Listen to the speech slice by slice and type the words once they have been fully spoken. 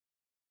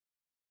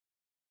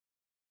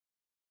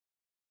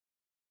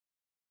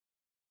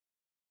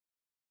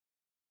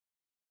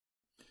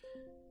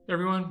Hey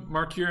everyone,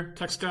 Marc here,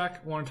 TekStack.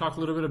 I want to talk a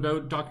little bit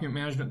about document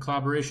management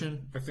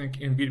collaboration. I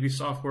think in B2B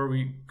software,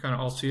 we kind of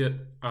all see it.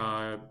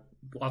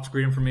 Lots of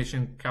great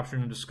information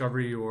captured in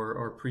discovery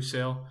or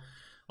pre-sale.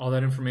 All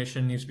that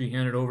information needs to be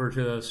handed over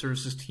to the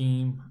services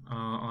team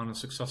on a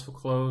successful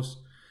close.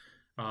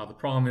 The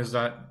problem is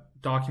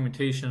that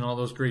documentation and all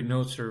those great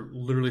notes are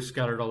literally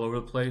scattered all over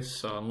the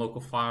place on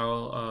local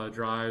file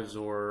drives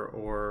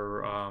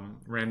or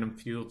random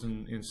fields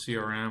in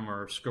CRM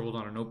or scribbled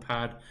on a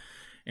notepad.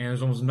 And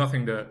there's almost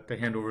nothing to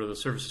hand over to the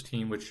services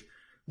team, which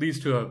leads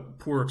to a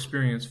poor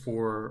experience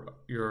for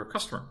your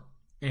customer.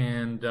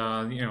 And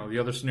the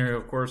other scenario,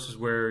 of course, is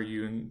where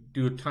you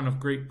do a ton of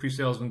great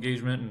pre-sales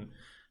engagement and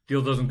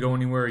deal doesn't go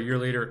anywhere. A year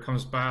later, it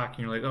comes back, and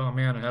you're like, oh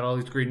man, I had all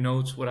these great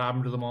notes. What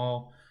happened to them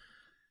all?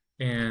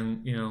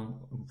 And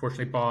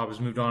unfortunately, Bob has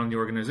moved on in the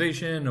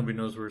organization. Nobody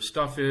knows where his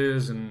stuff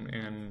is,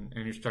 and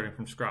you're starting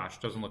from scratch.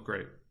 It doesn't look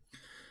great.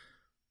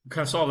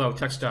 Kind of solve that with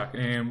TekStack,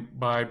 and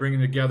by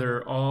bringing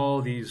together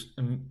all these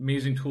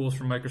amazing tools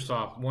from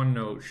Microsoft,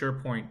 OneNote,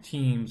 SharePoint,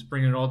 Teams,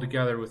 bringing it all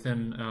together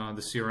within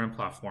the CRM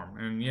platform.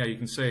 And yeah, you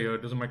can say, oh,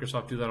 doesn't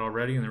Microsoft do that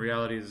already? And the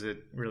reality is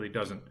it really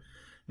doesn't,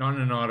 not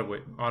in an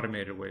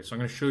automated way. So I'm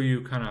going to show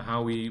you kind of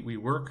how we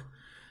work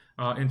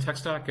in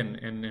TekStack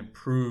and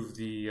improve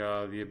the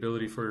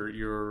ability for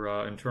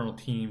your internal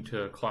team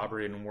to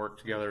collaborate and work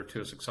together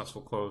to a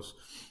successful close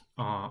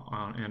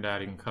and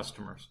adding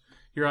customers.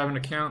 Here I have an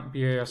account,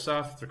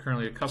 BASF. They're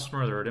currently a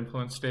customer. They're at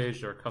implement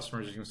stage. They're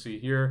customers, as you can see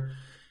here.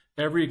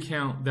 Every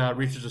account that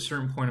reaches a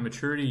certain point of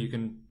maturity, you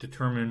can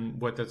determine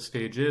what that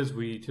stage is.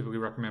 We typically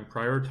recommend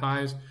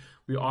prioritize.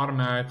 We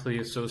automatically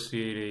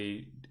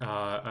associate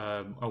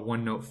a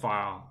OneNote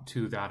file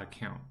to that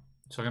account.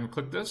 So I'm going to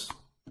click this.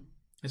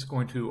 It's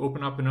going to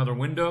open up another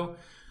window,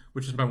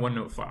 which is my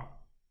OneNote file.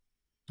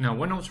 Now,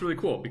 OneNote's really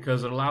cool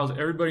because it allows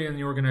everybody in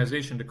the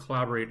organization to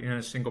collaborate in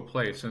a single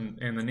place. And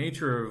the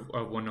nature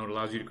of OneNote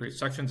allows you to create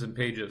sections and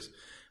pages,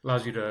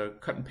 allows you to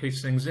cut and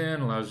paste things in,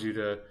 allows you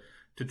to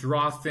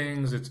draw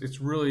things. It's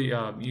really,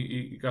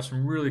 you got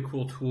some really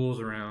cool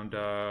tools around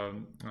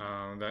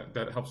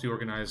that helps you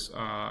organize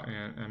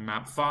and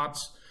map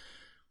thoughts.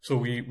 So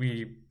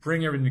we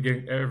bring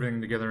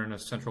everything together in a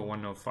central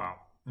OneNote file,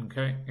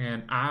 okay?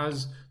 And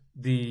as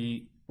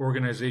the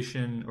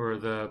organization or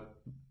the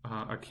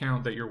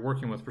account that you're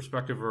working with,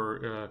 prospective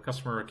or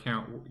customer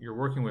account you're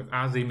working with,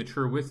 as they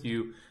mature with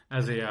you,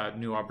 as they add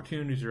new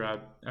opportunities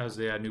or as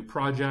they add new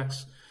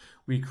projects,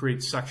 we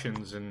create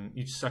sections, and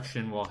each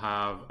section will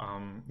have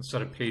a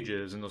set of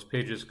pages, and those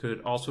pages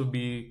could also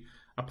be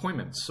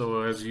appointments.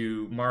 So as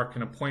you mark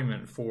an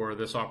appointment for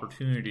this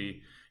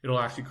opportunity, it'll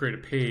actually create a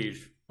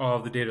page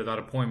of the date of that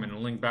appointment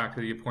and link back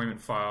to the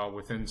appointment file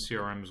within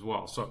CRM as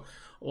well. So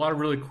a lot of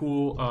really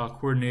cool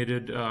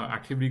coordinated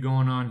activity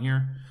going on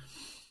here.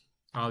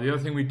 The other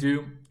thing we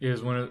do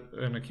is when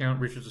an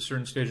account reaches a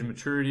certain stage of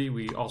maturity,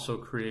 we also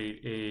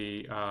create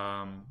a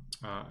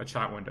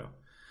chat window.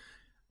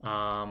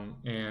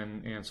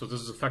 And so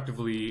this is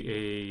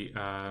effectively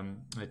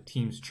a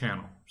Teams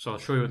channel. So I'll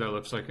show you what that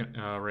looks like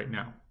right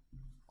now.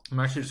 I'm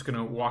actually just going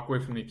to walk away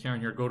from the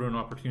account here, go to an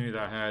opportunity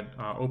that I had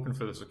open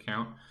for this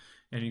account,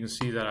 and you can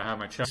see that I have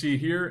my chat. See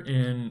here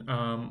in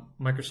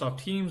Microsoft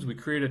Teams, we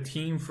create a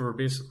team for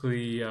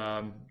basically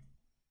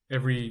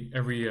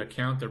every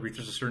account that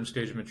reaches a certain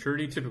stage of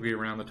maturity, typically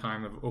around the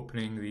time of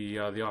opening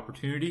the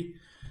opportunity.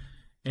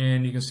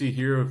 And you can see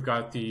here we've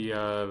got the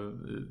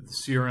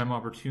CRM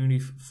opportunity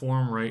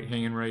form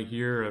hanging right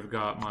here. I've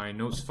got my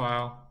notes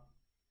file.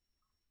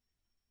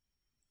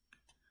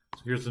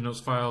 So here's the notes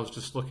file I was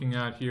just looking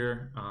at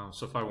here.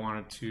 So if I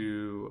wanted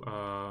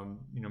to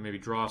maybe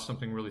draw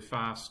something really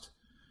fast,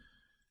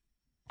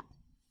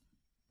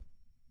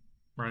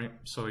 right?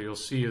 So you'll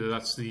see that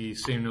that's the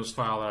same notes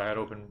file that I had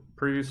opened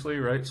previously,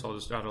 right? So I'll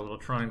just add a little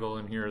triangle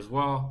in here as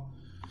well.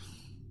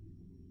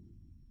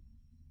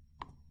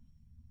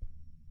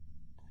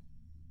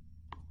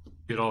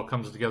 It all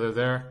comes together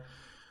there.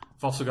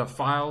 I've also got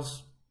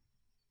files.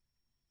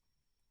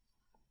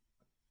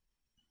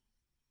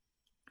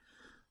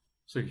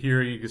 So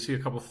here you can see a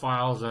couple of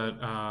files that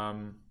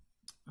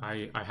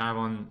I have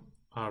on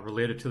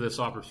related to this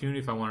opportunity.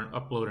 If I want to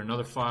upload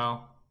another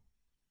file,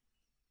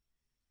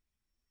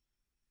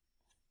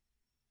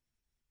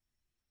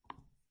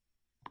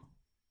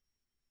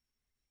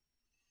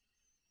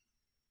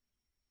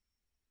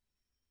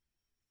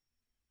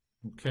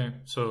 okay,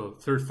 so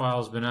third file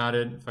has been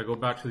added. If I go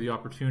back to the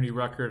opportunity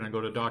record and I go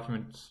to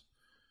documents,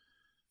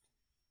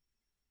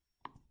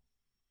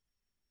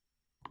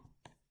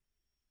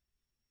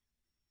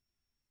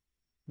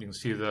 you can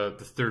see the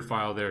third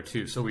file there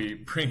too. So we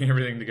bring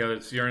everything together.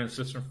 The CRM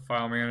system for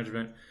file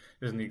management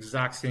is in the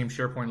exact same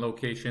SharePoint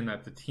location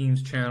that the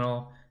Teams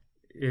channel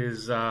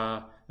is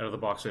out of the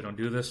box. I don't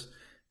do this.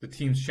 The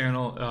Teams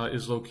channel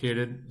is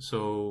located,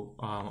 so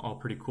all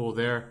pretty cool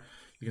there.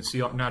 You can see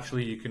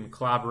naturally you can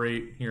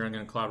collaborate. Here I'm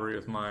going to collaborate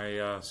with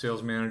my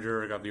sales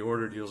manager. I got the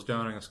order, deals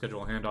done. I'm going to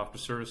schedule a handoff to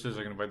services.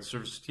 I can invite the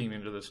services team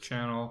into this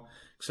channel,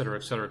 et cetera,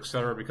 et cetera, et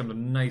cetera. It becomes a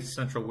nice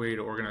central way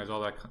to organize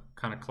all that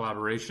kind of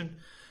collaboration.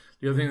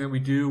 The other thing that we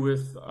do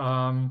with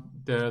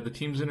the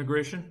Teams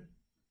integration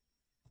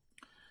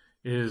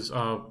is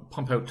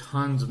pump out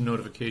tons of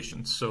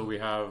notifications. So we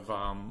have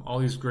all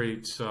these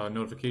great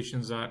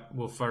notifications that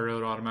will fire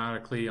out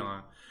automatically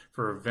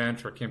for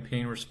event or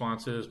campaign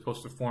responses,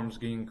 posted forms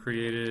getting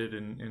created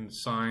and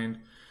signed.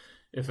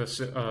 If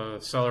a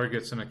seller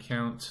gets an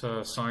account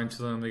assigned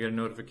to them, they get a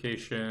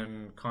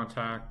notification,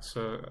 contact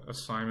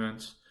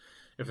assignments.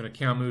 If an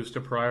account moves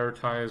to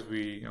prioritize,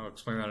 I'll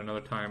explain that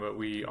another time, but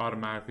we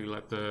automatically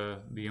let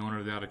the owner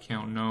of that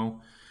account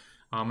know.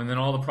 And then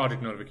all the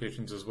project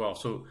notifications as well.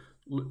 So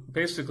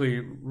basically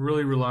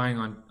really relying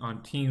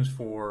on Teams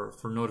for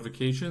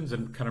notifications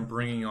and kind of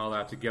bringing all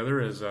that together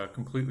as a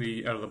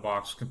completely out of the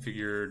box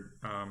configured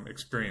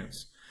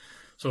experience.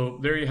 So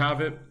there you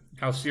have it,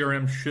 how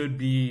CRM should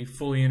be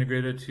fully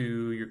integrated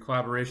to your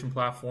collaboration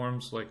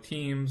platforms like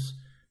Teams,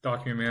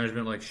 document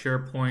management like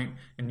SharePoint,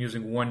 and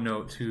using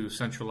OneNote to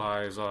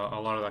centralize a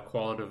lot of that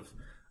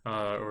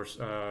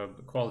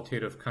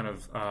qualitative kind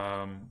of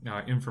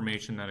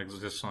information that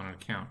exists on an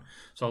account.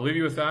 So I'll leave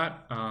you with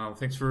that.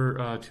 Thanks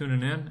for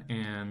tuning in,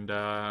 and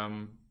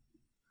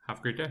have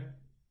a great day.